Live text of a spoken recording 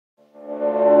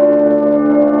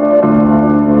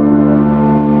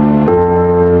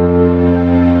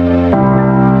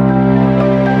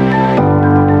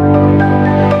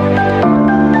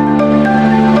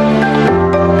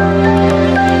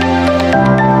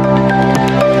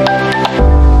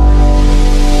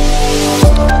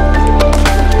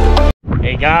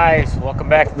guys, welcome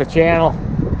back to the channel.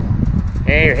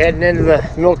 Hey, you're heading into the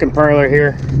milking parlor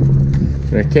here. I'm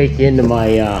gonna take you into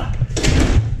my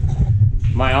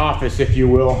my office, if you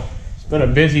will. It's been a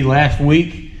busy last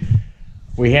week.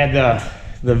 We had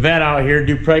the vet out here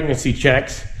do pregnancy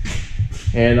checks,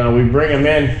 and we bring them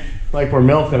in like we're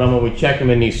milking them, and we check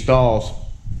them in these stalls.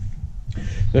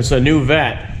 This is a new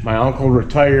vet. My uncle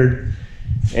retired,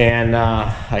 and I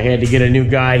had to get a new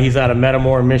guy. He's out of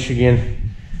Metamore, Michigan.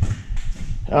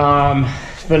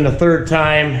 It's been the third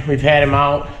time we've had him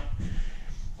out,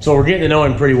 so we're getting to know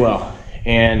him pretty well.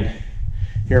 And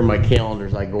here are my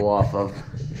calendars I go off of.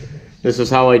 This is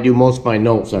how I do most of my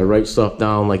notes. I write stuff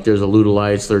down, like there's a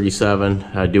Lutolides 37.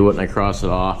 I do it and I cross it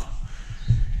off.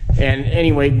 And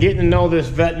anyway, getting to know this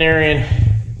veterinarian,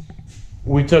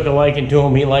 we took a liking to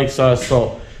him. He likes us,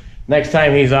 so next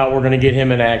time he's out, we're going to get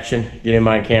him in action, get him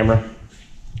on camera.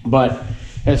 But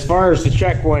as far as the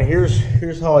check went,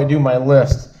 here's how I do my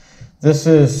list. This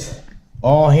is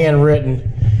all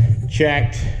handwritten,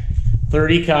 checked,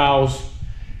 30 cows,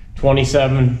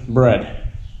 27 bred.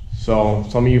 So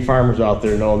some of you farmers out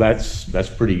there know that's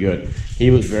pretty good. He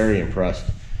was very impressed.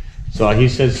 So he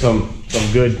said some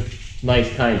good,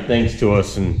 nice, kind things to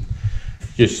us, and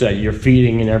just said your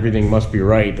feeding and everything must be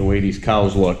right the way these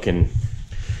cows look. And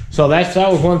so that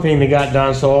was one thing that got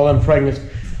done. So all them pregnant.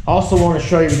 Also want to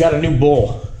show you, we got a new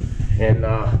bull, and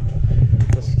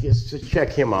let's check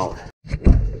him out.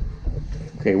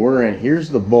 Okay, we're in. Here's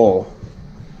the bull.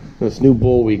 This new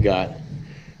bull we got.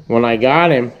 When I got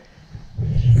him,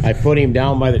 I put him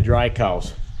down by the dry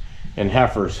cows and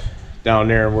heifers down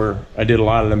there where I did a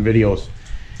lot of them videos.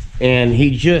 And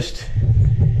he's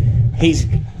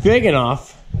big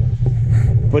enough,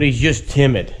 but he's just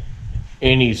timid,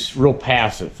 and he's real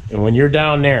passive. And when you're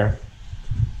down there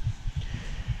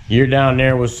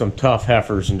with some tough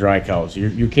heifers and dry cows.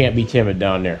 You can't be timid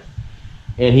down there.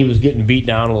 And he was getting beat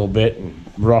down a little bit and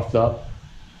roughed up.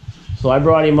 So I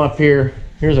brought him up here.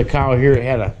 Here's a cow here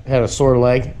that had a sore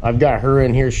leg. I've got her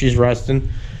in here. She's resting.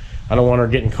 I don't want her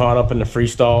getting caught up in the free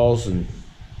stalls, and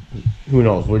who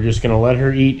knows. We're just going to let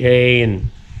her eat hay and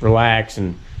relax,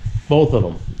 and both of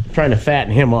them. I'm trying to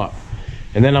fatten him up.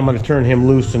 And then I'm going to turn him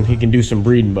loose and he can do some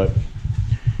breeding. But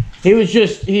he was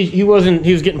just, he was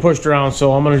getting pushed around,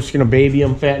 so I'm just going to baby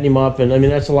him, fatten him up. And I mean,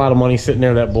 that's a lot of money sitting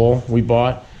there, that bull we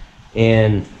bought.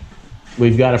 And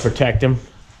we've got to protect him.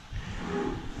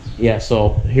 Yeah,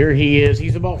 so here he is.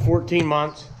 He's about 14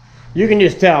 months. You can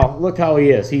just tell, look how he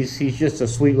is. He's just a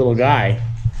sweet little guy.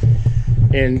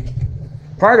 And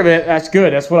part of it, that's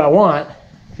good. That's what I want,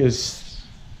 because,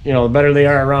 you know, the better they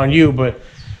are around you. But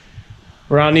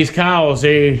around these cows,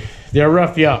 they'll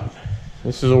rough you up.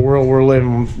 This is a world we're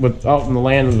living with out in the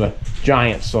land of the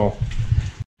giants. So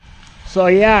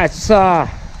yeah, it's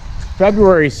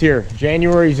February's here.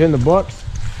 January's in the books.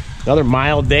 Another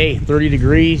mild day, 30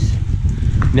 degrees.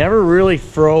 Never really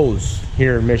froze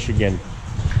here in Michigan.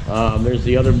 There's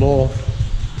the other bull.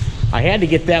 I had to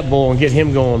get that bull and get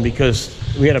him going because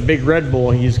we had a big red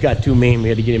bull. He just got too mean. We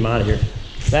had to get him out of here.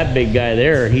 That big guy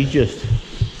there, he just,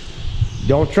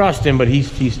 don't trust him, but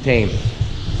he's tame.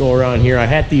 Go around here. I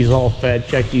had these all fed.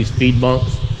 Check these feed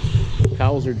bunks.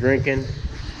 Cows are drinking.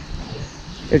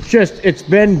 It's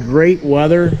been great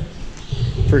weather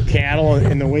for cattle,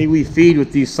 and the way we feed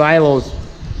with these silos,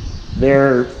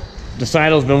 the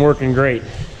silo's been working great.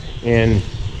 And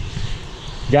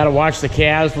got to watch the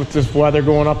calves with this weather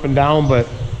going up and down, but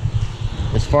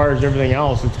as far as everything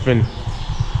else, it's been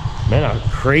a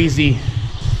crazy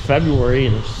February,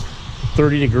 and it's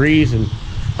 30 degrees, and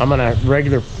I'm on a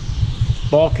regular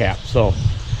ball cap. So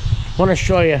I want to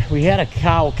show you, we had a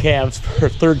cow calves, her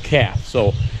third calf.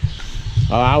 So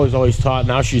I was always taught,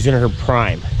 now she's in her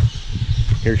prime.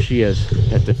 Here she is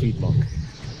at the feed bunk.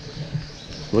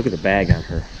 Look at the bag on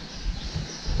her.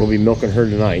 We'll be milking her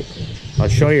tonight. I'll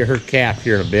show you her calf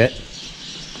here in a bit.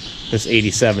 This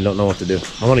 87 don't know what to do.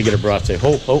 I want to get her brought, say,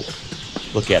 ho.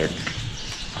 Look at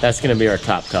her. That's going to be our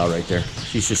top cow right there.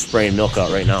 She's just spraying milk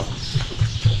out right now.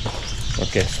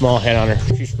 Okay, small head on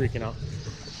her. She's freaking out.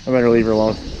 I better leave her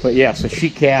alone. But yeah, so she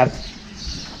calved.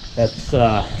 That's,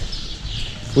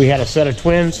 we had a set of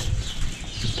twins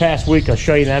this past week. I'll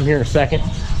show you them here in a second.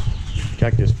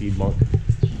 Check this feed bunk.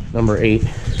 Number 8.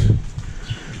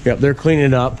 Yep, they're cleaning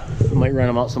it up. I might run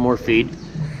them out some more feed.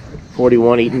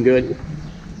 41 eating good.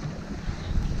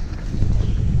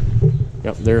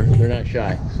 Yep, they're not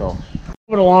shy. So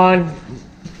moving along.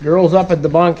 Girls up at the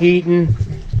bunk eating.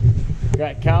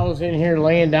 Got cows in here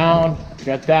laying down.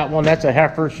 Got that one. That's a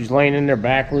heifer. She's laying in there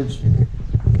backwards.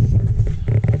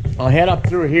 I'll head up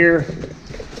through here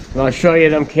and I'll show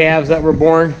you them calves that were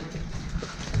born.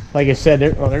 Like I said,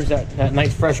 there's that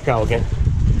nice fresh cow again.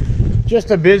 just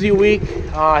a busy week.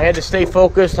 I had to stay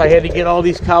focused. I had to get all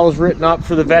these cows written up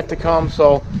for the vet to come,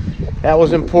 so that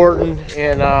was important.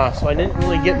 And so I didn't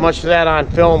really get much of that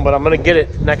on film, but I'm gonna get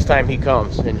it next time he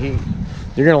comes. And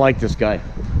you're gonna like this guy.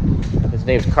 His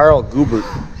name's Carl Gubert,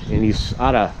 and he's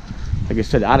out of, like I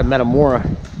said, out of Metamora.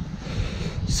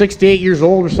 68 years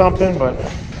old or something, but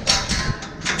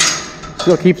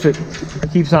still keeps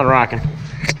on rocking.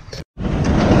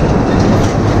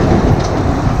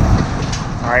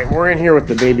 All right, we're in here with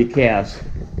the baby calves.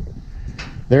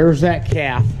 There's that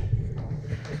calf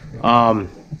of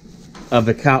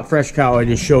the fresh cow I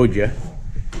just showed you.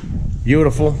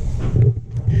 Beautiful.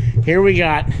 Here we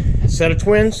got a set of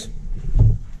twins,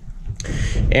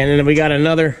 and then we got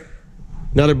another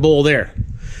bull there.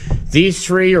 These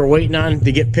three are waiting on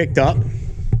to get picked up.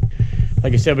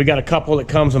 Like I said, we got a couple that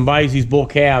comes and buys these bull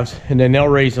calves, and then they'll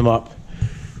raise them up.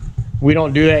 We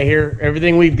don't do that here.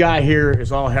 Everything we've got here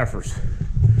is all heifers.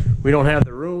 We don't have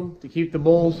the room to keep the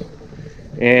bulls,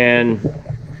 and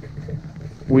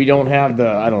we don't have the,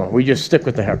 I don't know, we just stick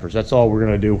with the heifers. That's all we're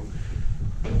gonna do.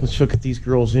 Let's look at these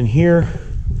girls in here.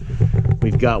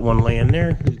 We've got one laying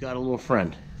there who's got a little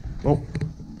friend. Oh.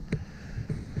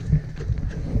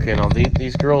 Okay, now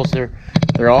these girls,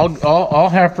 they're all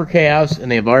heifer calves,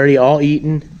 and they've already all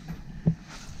eaten.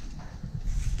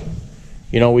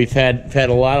 You know, we've had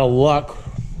a lot of luck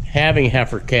having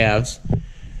heifer calves.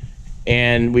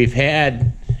 And we've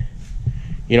had,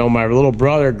 you know, my little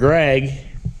brother Greg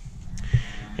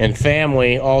and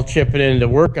family all chipping in to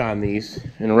work on these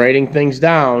and writing things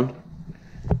down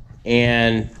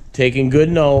and taking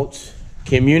good notes,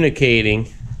 communicating,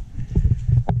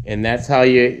 and that's how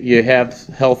you have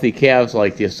healthy calves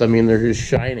like this. I mean, they're just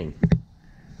shining.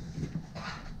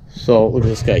 So look at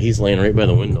this guy, he's laying right by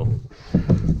the window.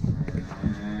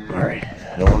 All right,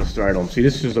 I don't want to start him. See,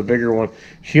 this is a bigger one.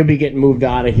 She'll be getting moved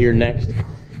out of here next.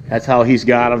 That's how he's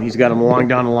got them. He's got them along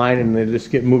down the line, and they just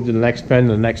get moved to the next pen,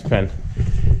 to the next pen.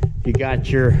 You got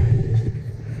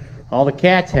all the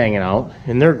cats hanging out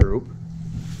in their group.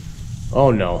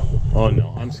 Oh no,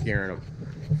 I'm scaring them.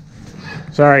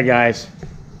 Sorry guys.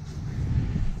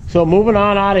 So moving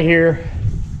on out of here,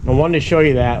 I wanted to show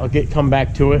you that. I'll come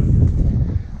back to it.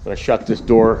 I'm gonna shut this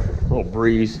door, a little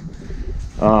breeze.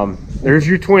 There's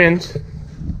your twins.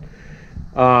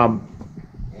 Both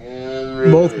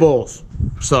bulls.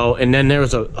 So, and then there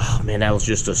was oh man, that was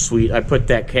just a sweet, I put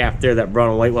that calf there, that brown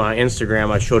and white one on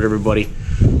Instagram. I showed everybody.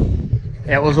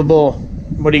 That was a bull.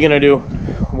 What are you gonna do?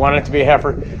 Want it to be a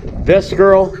heifer. This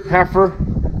girl, heifer.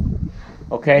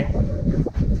 Okay.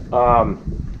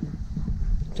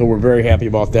 So we're very happy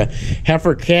about that.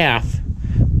 Heifer calf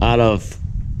out of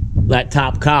that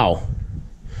top cow.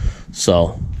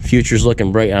 So future's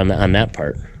looking bright on that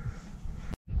part.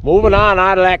 Moving on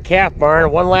out of that calf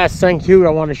barn, one last thing too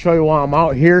I want to show you while I'm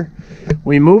out here.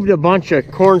 We moved a bunch of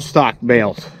corn stalk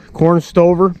bales, corn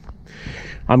stover.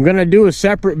 I'm gonna do a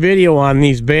separate video on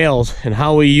these bales and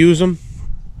how we use them,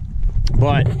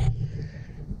 but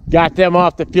got them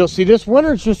off the field. See, this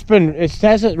winter's just been, it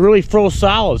hasn't really froze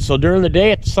solid, so during the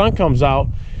day if the sun comes out,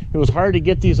 it was hard to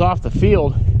get these off the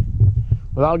field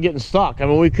without getting stuck. I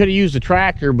mean, we could have used a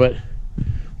tractor, but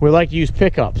we like to use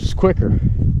pickups. It's quicker.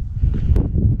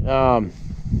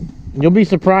 You'll be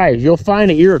surprised. You'll find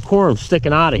an ear of corn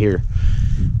sticking out of here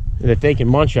that they can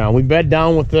munch on. We bed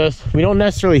down with this. We don't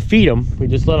necessarily feed them. We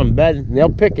just let them bed and they'll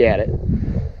pick at it.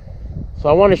 So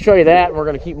I want to show you that, and we're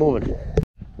going to keep moving.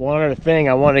 One other thing,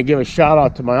 I want to give a shout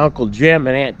out to my Uncle Jim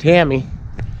and Aunt Tammy.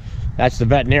 That's the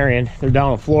veterinarian. They're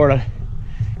down in Florida.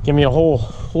 Give me a whole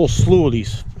slew of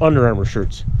these Under Armour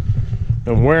shirts.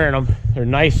 I'm wearing them. They're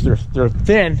nice. They're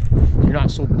thin. They're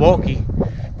not so bulky,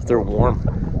 but they're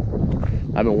warm.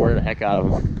 I've been wearing the heck out of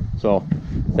them. So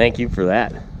thank you for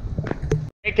that.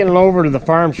 Taking it over to the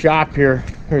farm shop here.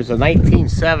 There's a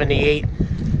 1978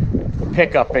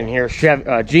 pickup in here,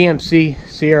 GMC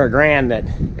Sierra Grand that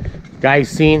guy's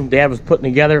seen. Dad was putting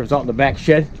together. It was out in the back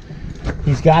shed.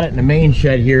 He's got it in the main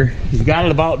shed here. He's got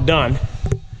it about done,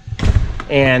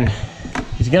 and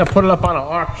he's gonna put it up on an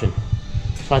auction.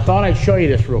 So I thought I'd show you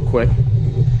this real quick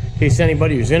in case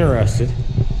anybody was interested.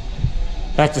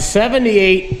 That's a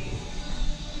 78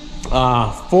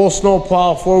 full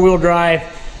snowplow, 4-wheel drive,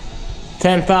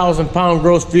 10,000 pound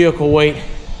gross vehicle weight.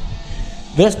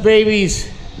 This baby's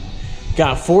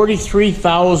got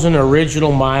 43,000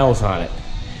 original miles on it.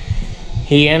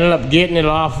 He ended up getting it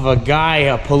off of a guy,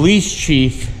 a police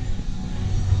chief,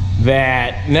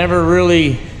 that never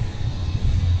really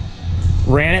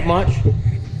ran it much.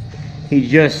 He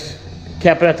just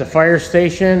kept it at the fire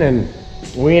station, and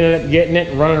we ended up getting it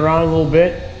and running around a little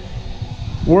bit.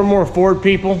 We're more Ford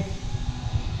people,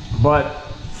 but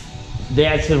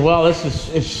Dad said, well,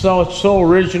 it's so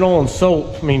original and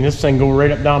so, I mean, this thing go right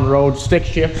up down the road, stick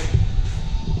shift.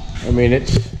 I mean,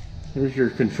 there's your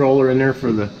controller in there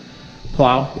for the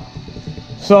plow.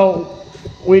 So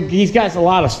he's got a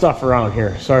lot of stuff around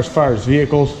here. So as far as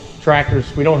vehicles,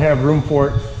 tractors, we don't have room for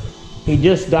it. He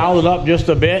just dialed it up just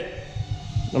a bit.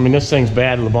 I mean, this thing's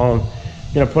bad to the bone.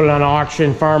 Gonna put it on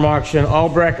auction, farm auction,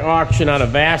 Albrecht auction out of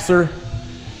Vassar,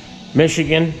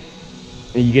 Michigan.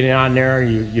 And you get it on there,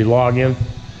 you log in.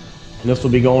 And this will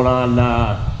be going on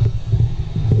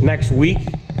next week,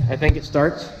 I think it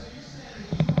starts.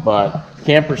 But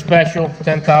camper special,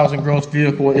 10,000 gross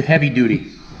vehicle, heavy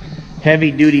duty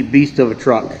beast of a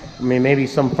truck. I mean, maybe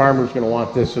some farmer's gonna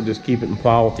want this, so just keep it and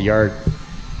plow with the yard.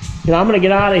 You know, I'm gonna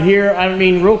get out of here. I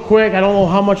mean, real quick, I don't know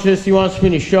how much of this he wants me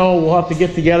to show. We'll have to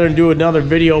get together and do another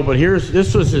video, but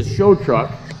this was his show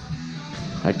truck.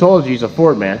 I told you he's a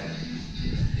Ford man.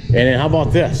 And then how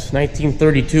about this,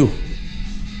 1932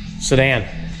 sedan.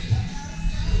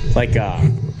 It's like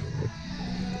a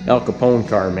Al Capone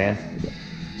car, man.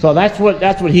 So that's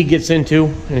what he gets into,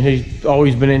 and he's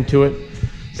always been into it.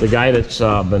 It's a guy that's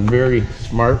been very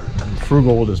smart,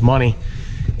 frugal with his money,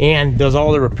 and does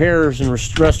all the repairs and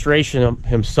restoration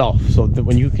himself. So that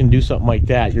when you can do something like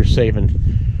that, you're saving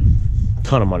a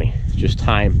ton of money, just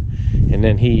time. And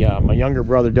then my younger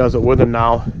brother does it with him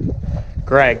now.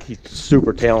 Greg, he's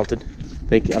super talented.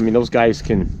 I mean, those guys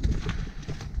can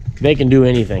do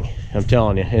anything, I'm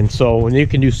telling you. And so when you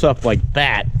can do stuff like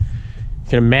that, you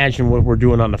can imagine what we're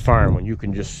doing on the farm when you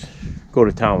can just go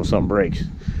to town when something breaks.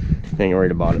 Ain't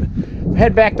worried about it.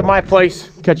 Head back to my place,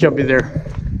 catch up with you there.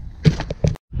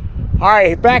 All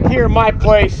right, back here at my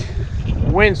place.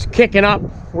 Wind's kicking up.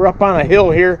 We're up on a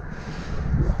hill here.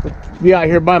 Be out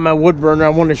here by my wood burner. I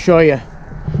wanted to show you.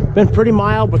 Been pretty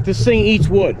mild, but this thing eats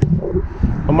wood.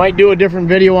 I might do a different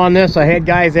video on this. I had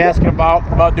guys asking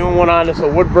about doing one on this, a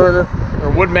wood burner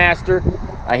or Woodmaster.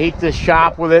 I heat this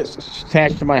shop with it. It's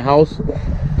attached to my house.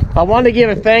 I wanted to give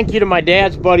a thank you to my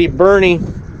dad's buddy Bernie.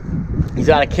 He's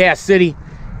out of Cass City.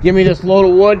 Give me this load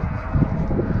of wood.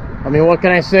 I mean, what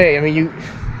can I say? I mean, you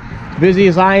busy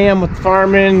as I am with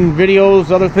farming,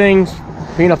 videos, other things,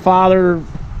 being a father,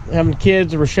 having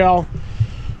kids, Rochelle.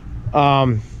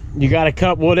 You got to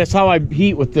cut wood. That's how I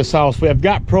heat with this house. I've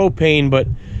got propane, but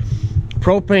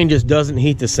propane just doesn't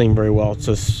heat this thing very well.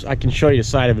 I can show you the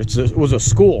side of it. It was a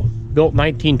school built in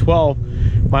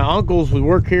 1912. My uncles would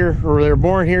work here, or they were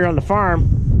born here on the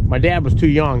farm. My dad was too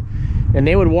young, and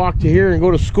they would walk to here and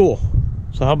go to school.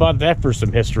 So how about that for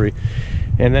some history?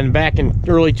 And then back in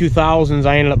early 2000s,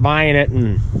 I ended up buying it,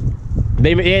 and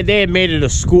they had made it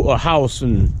a house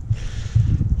in,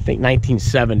 I think,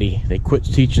 1970. They quit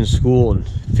teaching school in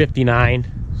 59,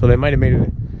 so they might have made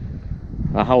it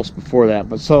a house before that.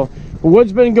 But so the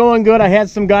wood's been going good. I had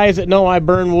some guys that know I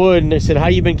burn wood, and they said, how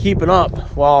you been keeping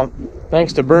up? Well,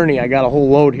 thanks to Bernie, I got a whole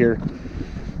load here,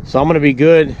 so I'm gonna be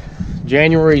good.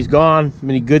 January's gone. I'm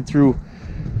gonna be good through,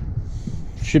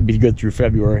 should be good through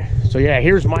February. So yeah,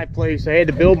 here's my place. I had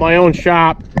to build my own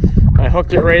shop. I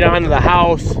hooked it right onto the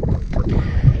house.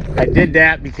 I did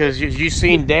that because you've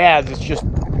seen Dad's, it's just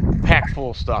packed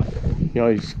full of stuff. You know,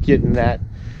 he's getting that.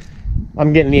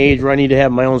 I'm getting the age where I need to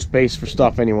have my own space for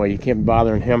stuff anyway. You can't be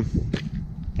bothering him.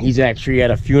 He's actually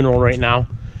at a funeral right now.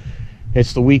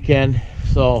 It's the weekend,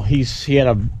 so he had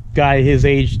a guy his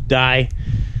age die.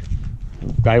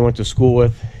 A guy he went to school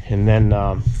with, and then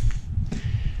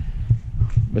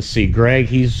let's see, Greg,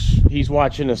 he's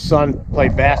watching his son play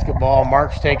basketball.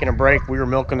 Mark's taking a break. We were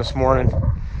milking this morning,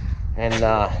 and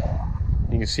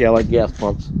you can see I like gas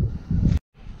pumps.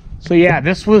 So yeah,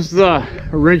 this was the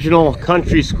original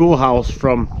country schoolhouse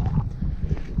from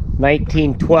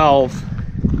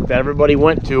 1912 that everybody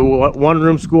went to, one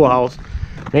room schoolhouse.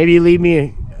 Maybe leave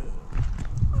me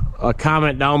a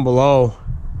comment down below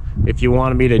if you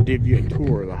wanted me to give you a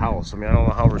tour of the house. I mean, I don't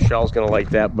know how Rochelle's gonna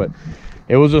like that, but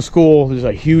it was a school. There's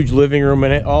a huge living room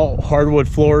in it, all hardwood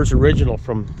floors, original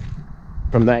from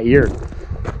that year.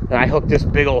 And I hooked this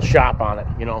big old shop on it,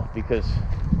 you know, because,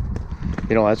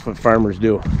 you know, that's what farmers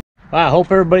do. I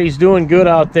hope everybody's doing good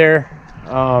out there.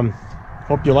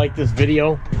 Hope you like this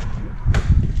video.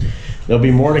 There'll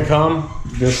be more to come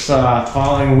this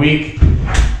following week.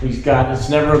 It's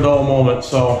never a dull moment,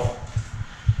 so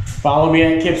follow me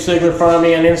at Kip Sigler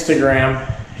Farming on Instagram,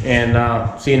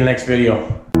 and see you in the next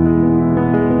video.